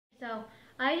So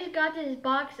I just got this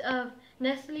box of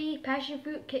Nestle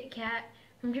Passionfruit KitKat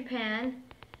from Japan,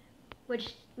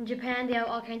 which in Japan they have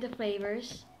all kinds of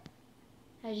flavors.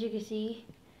 As you can see,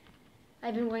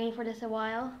 I've been waiting for this a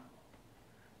while.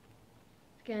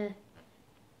 It's gonna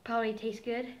probably taste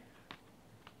good.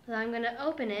 So I'm gonna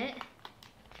open it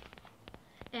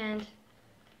and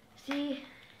see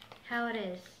how it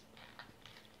is.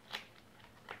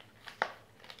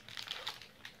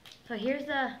 So here's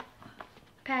the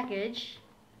package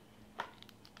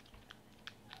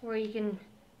where you can,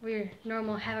 where your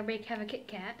normal have a break, have a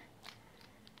KitKat.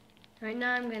 Right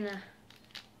now I'm gonna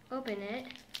open it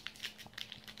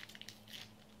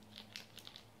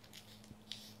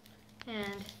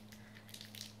and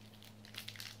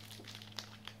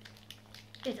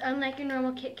it's unlike your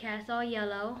normal KitKat, it's all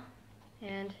yellow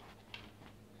and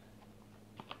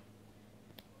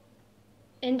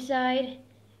inside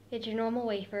it's your normal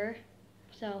wafer.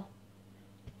 So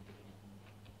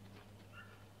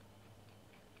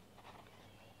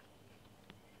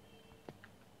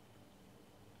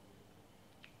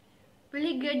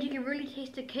really good, you can really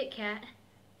taste the KitKat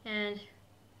and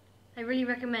I really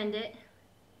recommend it.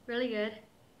 Really good.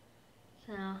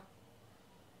 So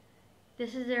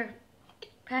this is their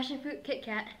Passionfruit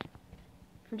KitKat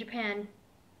from Japan.